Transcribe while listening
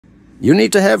You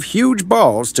need to have huge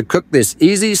balls to cook this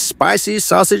easy, spicy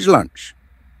sausage lunch.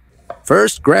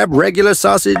 First, grab regular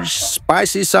sausage,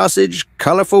 spicy sausage,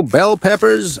 colorful bell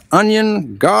peppers,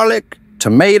 onion, garlic,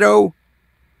 tomato.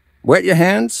 Wet your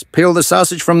hands, peel the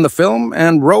sausage from the film,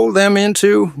 and roll them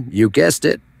into, you guessed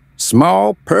it,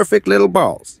 small, perfect little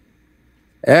balls.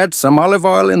 Add some olive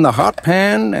oil in the hot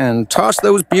pan and toss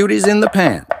those beauties in the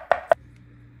pan.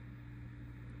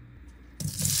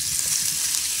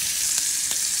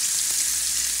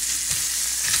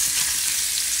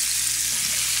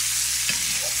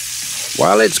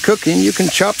 While it's cooking, you can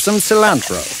chop some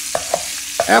cilantro.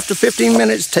 After 15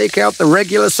 minutes, take out the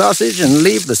regular sausage and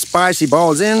leave the spicy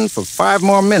balls in for 5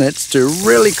 more minutes to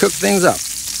really cook things up.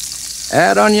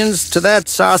 Add onions to that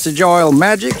sausage oil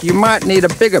magic. You might need a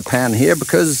bigger pan here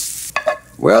because,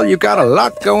 well, you got a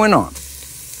lot going on.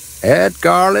 Add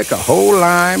garlic, a whole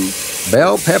lime,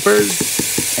 bell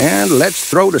peppers, and let's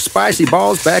throw the spicy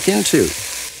balls back in too.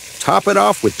 Top it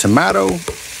off with tomato,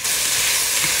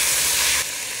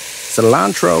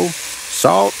 cilantro,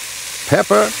 salt,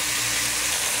 pepper,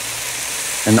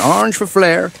 an orange for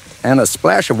flair, and a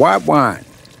splash of white wine.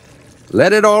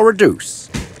 Let it all reduce.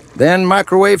 Then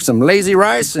microwave some lazy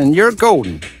rice and you're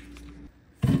golden.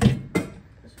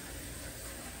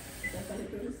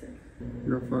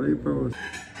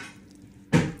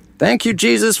 Thank you,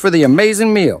 Jesus, for the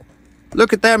amazing meal.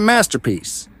 Look at that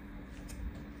masterpiece.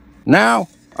 Now,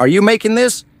 are you making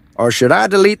this, or should I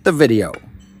delete the video?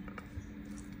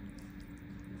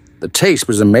 The taste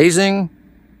was amazing,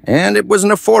 and it was an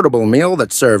affordable meal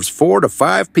that serves 4 to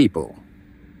 5 people.